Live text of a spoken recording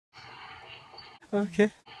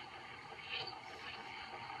Okay.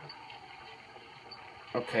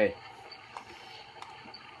 Okay.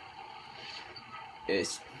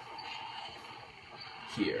 It's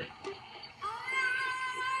here.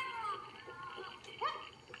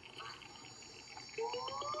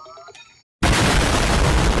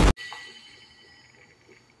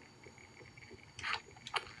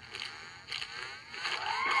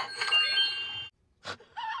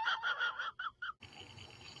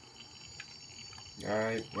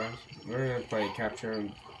 Alright, well, we're gonna play Capture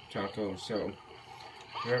and Taco, so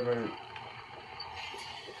whoever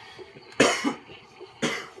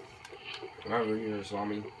your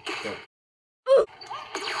zombie. Go.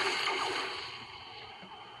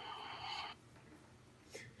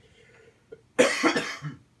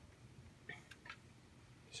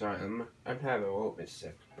 Sorry, I'm having a little bit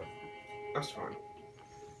sick, but that's fine.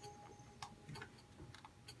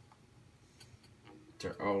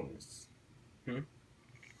 Their own. Okay.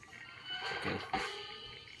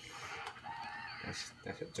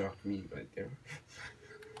 That's a dark meat right there.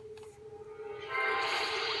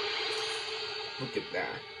 Look at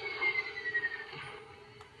that.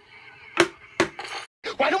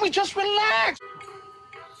 Why don't we just relax?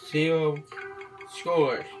 0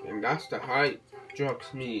 scores, and that's the height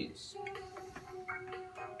drugs means.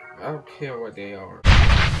 I don't care what they are.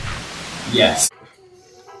 Yes.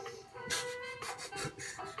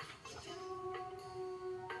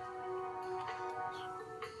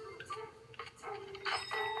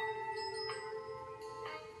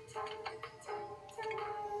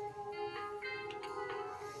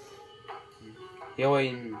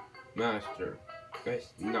 Healing master.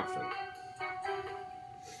 That's nothing.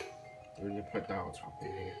 When you put that on top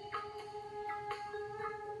in here.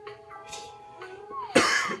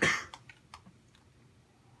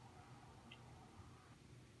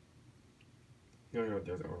 No,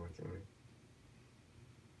 there's orange on it.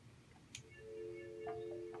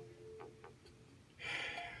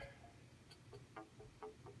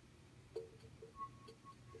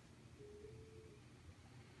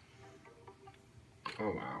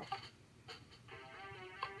 Oh wow.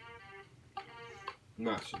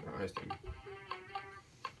 Not surprising.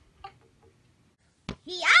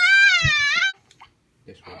 Yeah!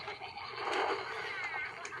 This one.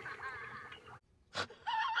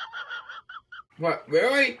 What,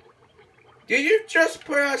 really? Did you just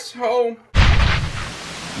put us home?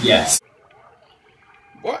 Yes.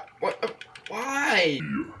 What? Why?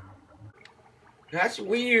 That's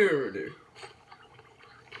weird.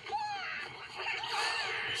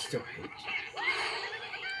 I still hate you.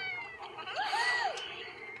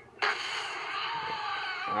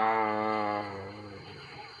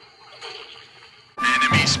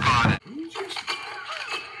 Enemy spotted.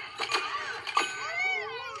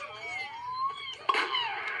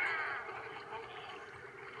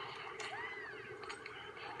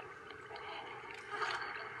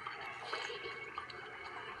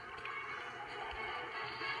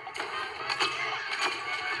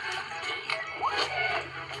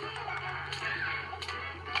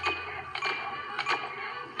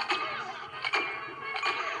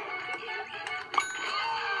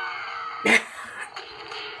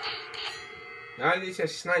 Now this is a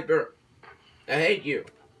sniper. I hate you.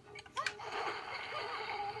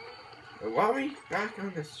 Why are we back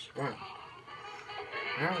on this one?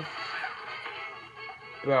 How?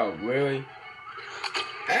 Bro, really?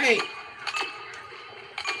 Hey!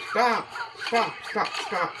 Stop! Stop! Stop!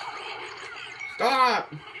 Stop!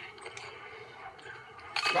 Stop!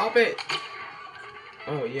 Stop it!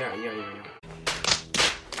 Oh, yeah.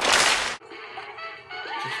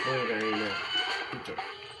 Just wait right now.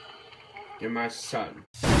 You're my son.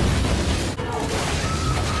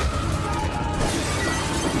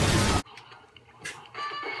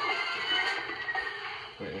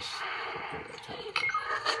 Wait, let's get that top.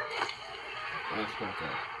 That's not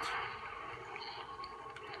good.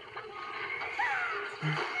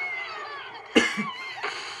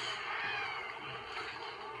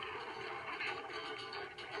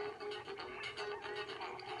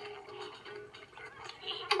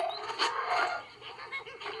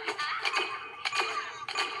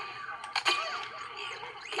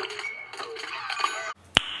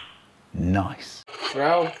 Nice.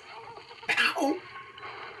 Bro. Ow!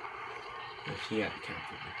 Yeah, I can't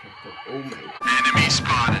oh my Enemy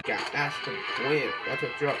spotted. god, that's the win. That's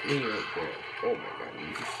what dropped me right there. Oh my god,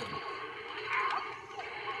 you just said it.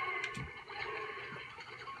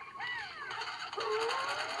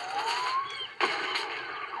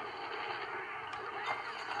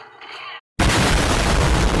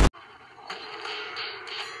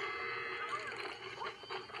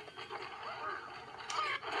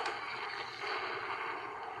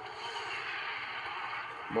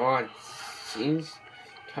 Come on, scenes.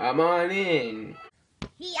 Come on in.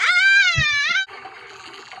 Yeah!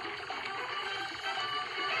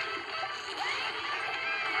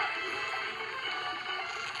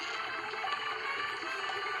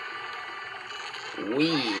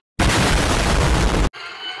 We.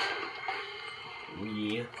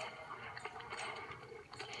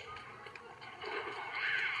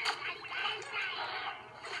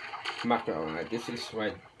 I'm not gonna lie, this is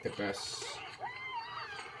like the best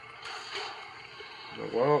in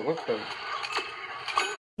the world. What the?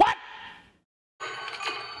 What?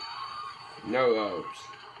 No O's.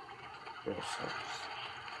 No subs.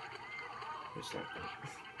 What's that?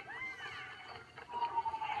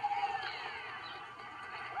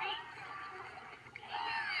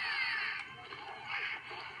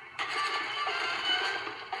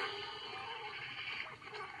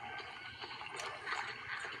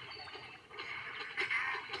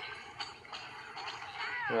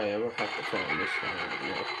 Right, I'm gonna have to find this one out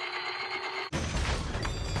now.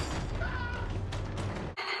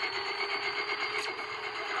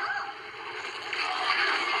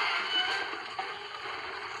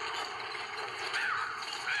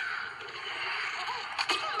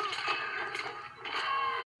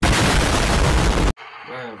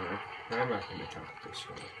 Whatever. I'm not gonna talk this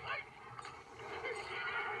one.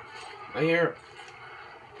 I hear.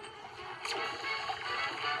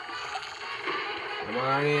 Come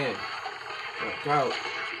on in. Go.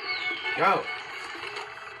 Go.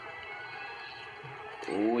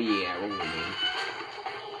 Oh yeah, we're winning.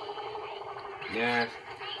 Yes.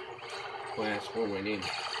 Class, we're winning.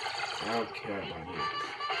 I don't care about you.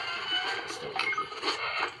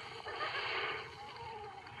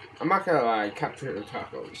 I'm not gonna lie, capture the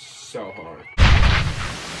taco is so hard.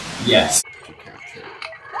 Yes. To capture.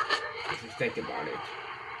 If you think about it.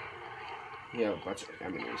 You have a bunch of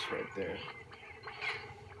enemies right there.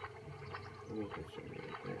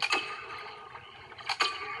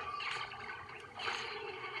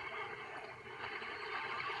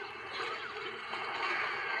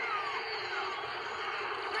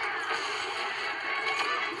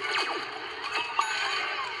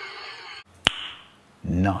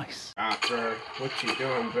 Nice. Doctor, what you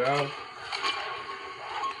doing, bro?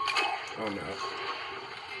 Oh no.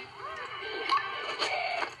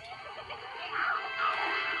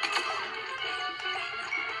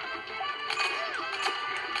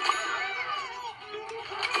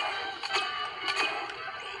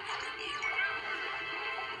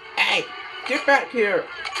 Hey! Get back here!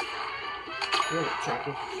 Oh,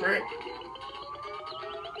 chocolate frick.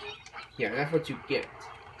 Yeah, that's what you get.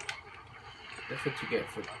 That's what you get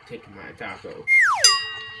for taking my taco.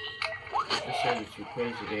 I said that you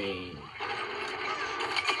play today.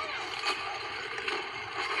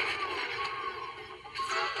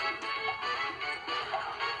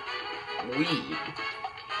 Weed.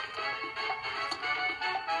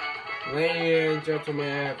 Ladies and gentlemen, I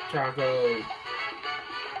have taco.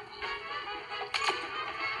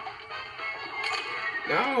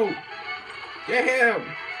 No! Get him!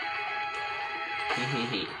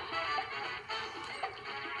 Hehehe.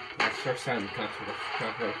 That's the first time the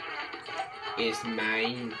taco is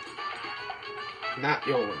mine, not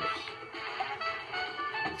yours.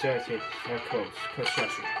 It's just taco's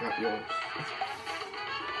construction, not yours.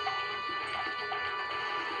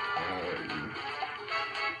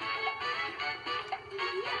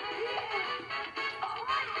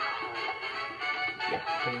 Yeah,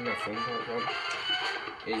 putting that phone call up.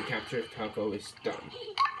 And capture taco is done.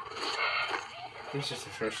 This is the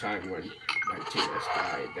first time when my team has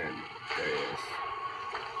died, then there it is.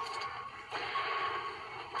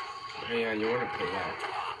 Oh yeah, you want to pay that.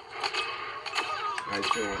 I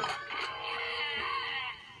do want.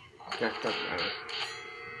 That doesn't matter.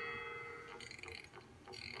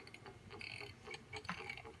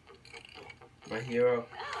 My hero.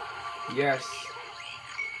 Yes.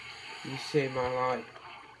 You saved my life.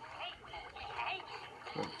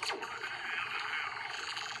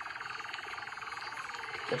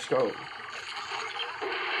 Let's go.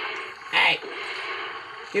 Hey!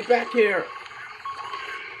 Get back here!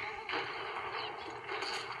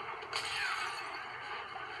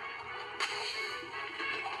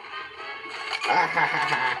 Ah ha ha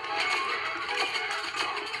ha!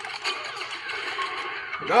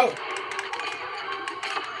 No!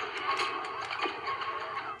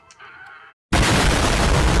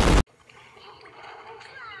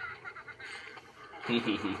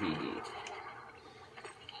 Hehehehe.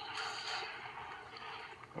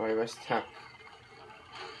 Alright, let's tap.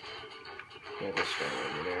 Yeah, this guy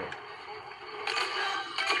over there.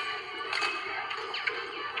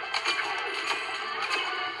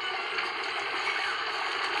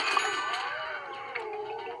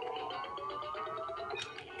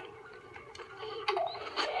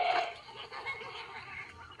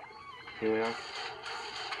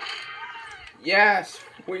 Yes,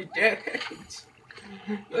 we did it.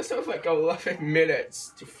 This was like 11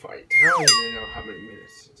 minutes to fight. I don't even know how many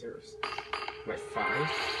minutes there was. Like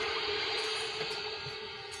 5?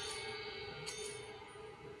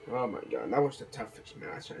 Oh my god, that was the toughest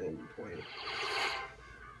match I ever played.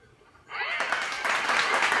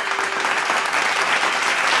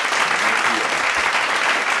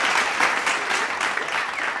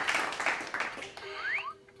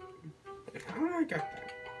 How did I get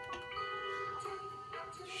that?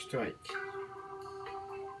 Strike.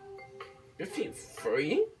 Defeat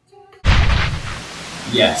 3?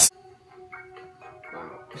 Yes.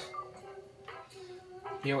 Wow.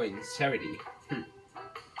 Healing 70.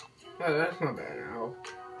 Oh, that's not bad now.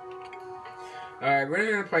 Alright,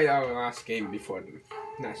 we're gonna play our last game before the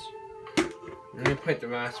next. We're gonna play the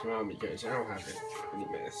last round because I don't have any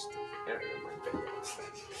minutes. I don't know my favorites.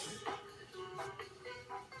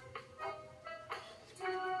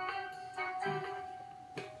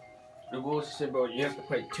 The rules are simple. You have to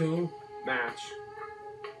play 2 matches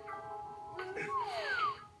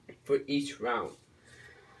for each round.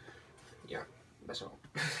 Yeah, that's all.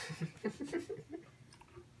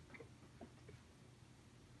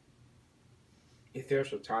 If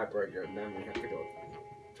there's a tiebreaker, then we have to go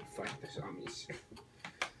to fight the zombies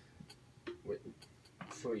with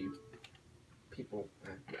 3 people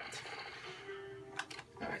and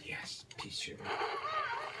that. Yes, Pichu.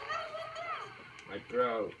 My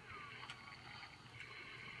bro.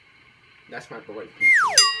 That's my boy,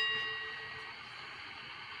 Pichu.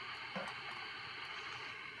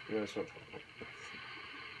 No, that's not trouble.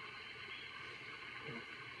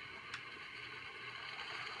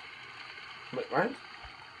 Wait, what?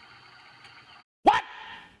 What?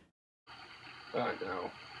 Oh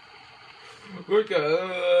no. Look at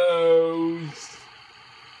those.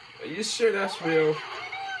 Are you sure that's real?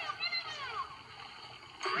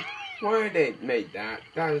 Why they made that?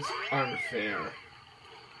 That is unfair.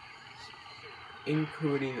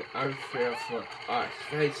 Including unfair for us.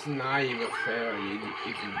 That's not even fair if you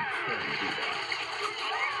try to do that.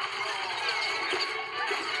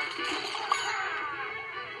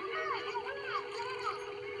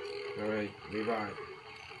 Alright, revive.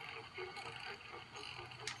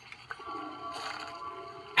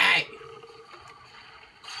 Hey!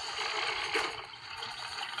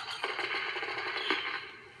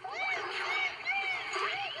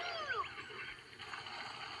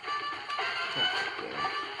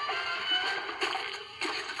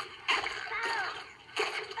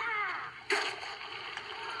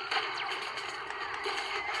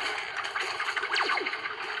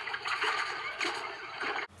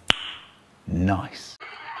 Nice.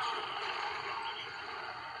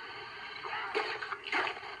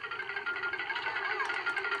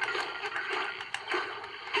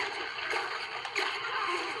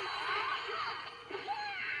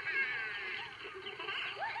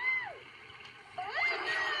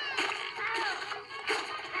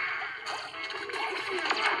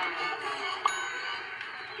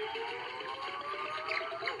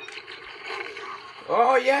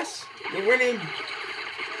 Oh yes! You're winning!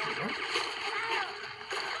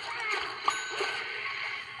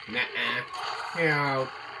 Nuh-uh. Get out.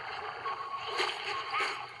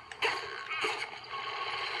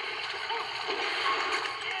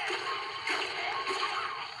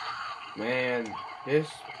 Man, this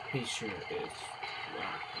picture is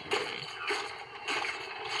not really.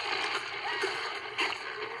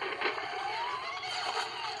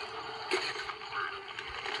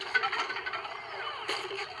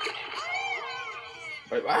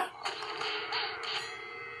 Wait, what?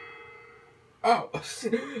 Oh,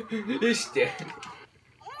 he's dead.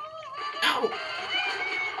 Ow!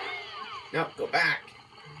 No, go back.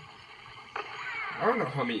 I don't know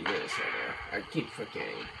how many minutes are there. I keep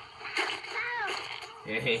forgetting.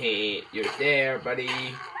 Hey, you're there, buddy.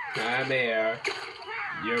 Come here.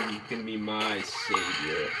 You're gonna be my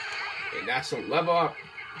savior. And that's a level up.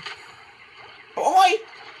 Boy!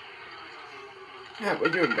 Yeah, we're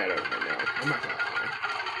doing better right now. I'm not gonna lie.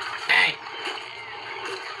 Hey!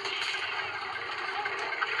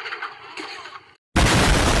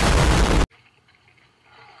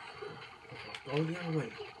 Go the other way.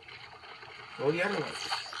 Go the other way.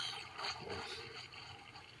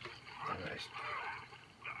 Alright.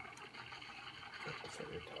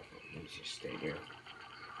 Let me just stay here.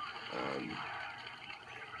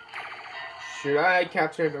 Should I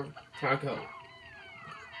capture the taco?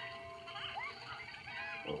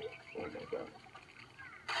 Oh my god.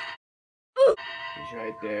 He's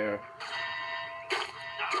right there.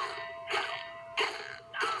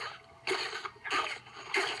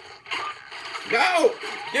 Go!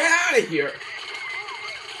 Get out of here!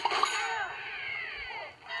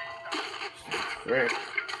 Frick.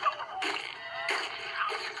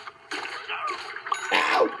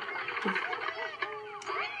 Ow!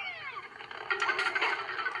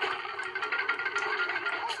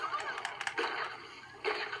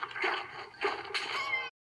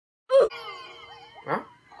 Huh?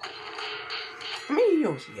 How many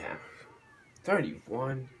heals do you have?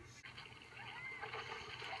 31.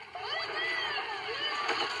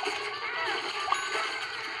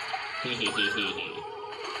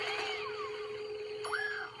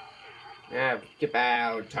 Yeah, get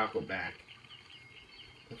out, Taco back.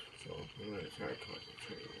 So, I'm gonna try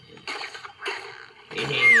concentrating.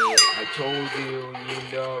 I told you, you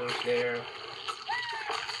know I was there.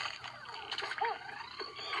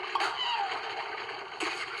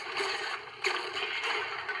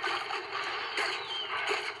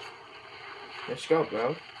 Let's go,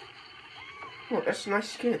 bro. Oh, that's a nice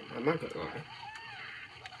skin. I'm not gonna lie.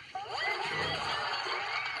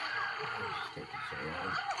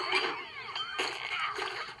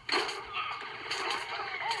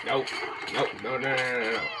 Nope. Nope. No. Damn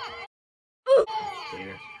it.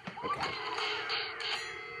 Okay.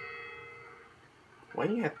 Why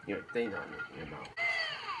do you have your thing on your mouth?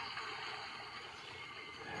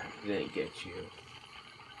 Didn't get you.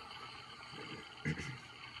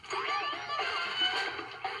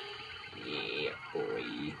 Yeah,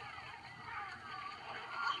 boy.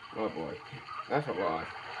 Oh boy. That's a lot.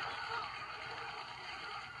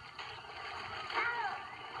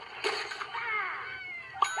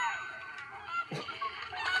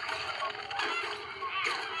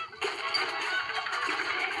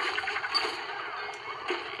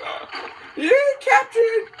 You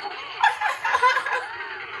captured!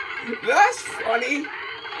 That's funny!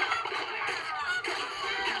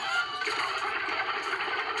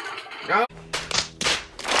 No!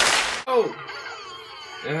 Oh!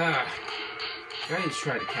 I just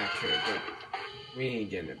tried to capture it, but we ain't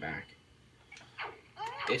getting it back.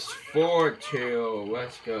 It's 4-2.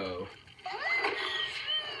 Let's go.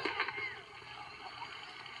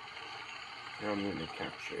 I'm gonna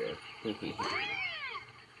capture it.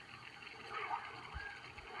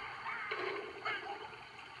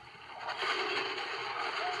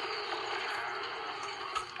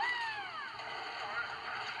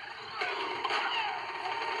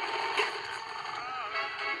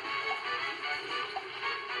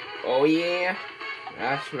 Oh yeah,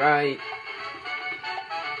 that's right.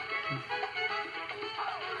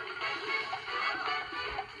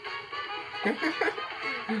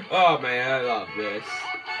 Oh man, I love this.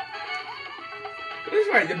 This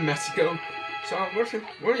is right in Mexico. So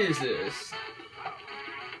what is this?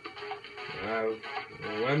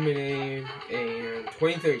 1 minute and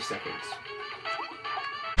 23 seconds.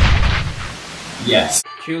 Yes.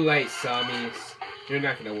 Too late, Samis. You're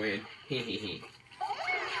not gonna win. Hehehe.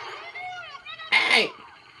 Hey!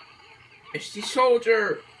 It's the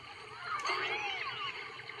soldier!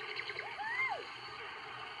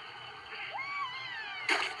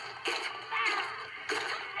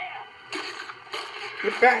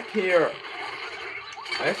 Get back here!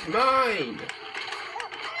 That's mine!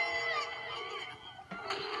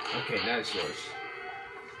 Okay, that's yours.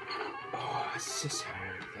 Oh, it's just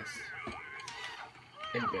hard. That's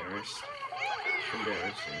embarrassing.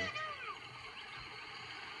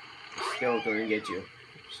 Still gonna get you.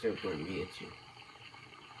 Still gonna get you.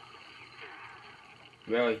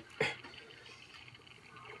 Really?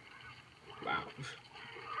 Wow.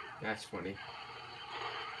 That's funny.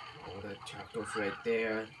 Oh, that chocolate's right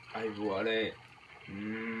there. I want it.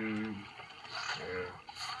 Mmm. Yeah.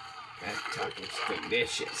 That chocolate's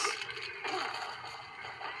delicious.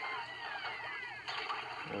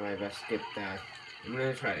 Alright, let's skip that. I'm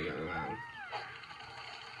gonna try to go around.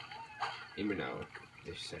 Even though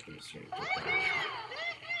this second is gonna get that.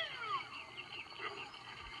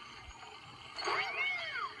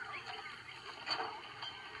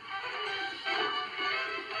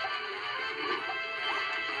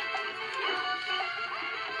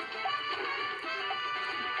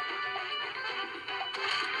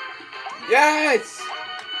 Yes!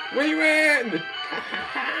 We win!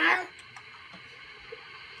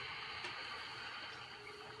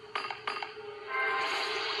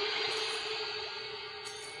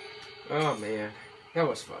 Oh man, that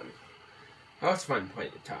was fun. That was fun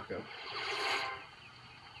playing the taco.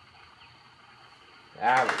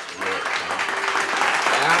 That was lit, man.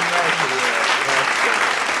 I'm right here. Let's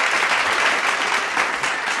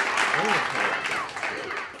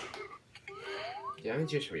go. Did I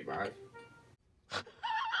just revive?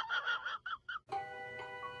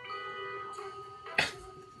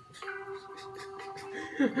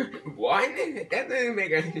 What? That didn't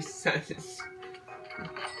make any sense.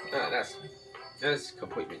 That's That's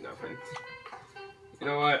completely nothing. You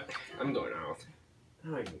know what? I'm going out. I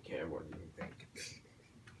don't even care what you think.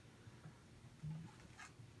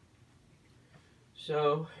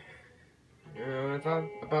 So, I thought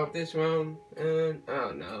about this one, and I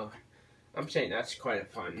don't know. I'm saying that's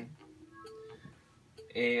quite fun.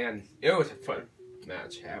 And it was a fun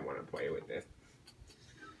match. I want to play with it.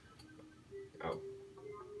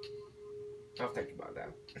 I'll think about that.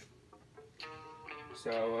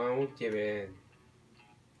 So I'll give it.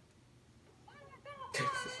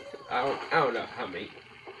 I don't know how many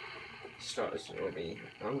stars it will be.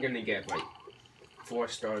 I'm gonna get like 4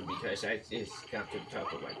 stars because I just got to the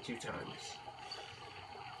top of like 2 times.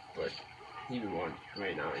 But even 1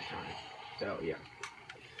 right now is time. So yeah.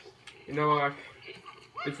 You know what?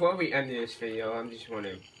 Before we end this video, I just want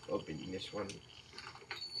to open this one.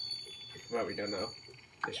 Well, we don't know.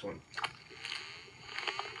 This one.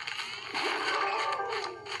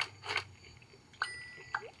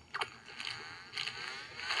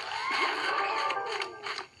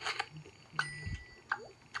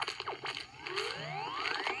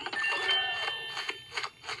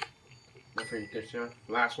 Nothing good stuff.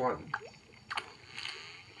 Last one.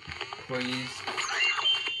 Please.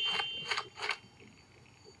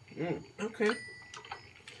 Okay.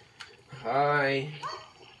 Hi.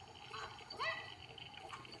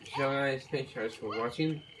 So guys, thanks guys for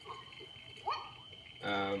watching.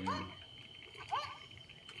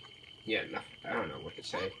 Yeah, no, I don't know what to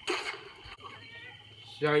say.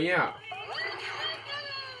 So yeah.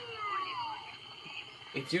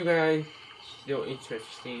 If you guys still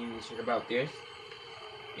interested about this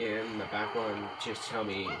in the background, just tell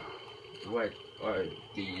me what are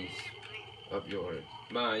these of your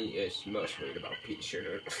mind is most worried about pea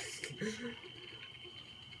sugar.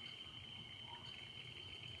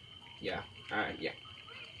 Yeah, yeah.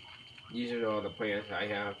 These are all the plans I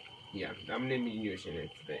have. Yeah, I'm gonna be using it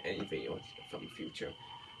for any videos from the future.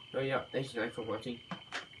 So yeah, thanks guys for watching.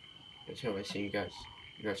 Until I see you guys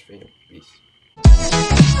in the next video.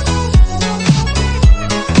 Peace.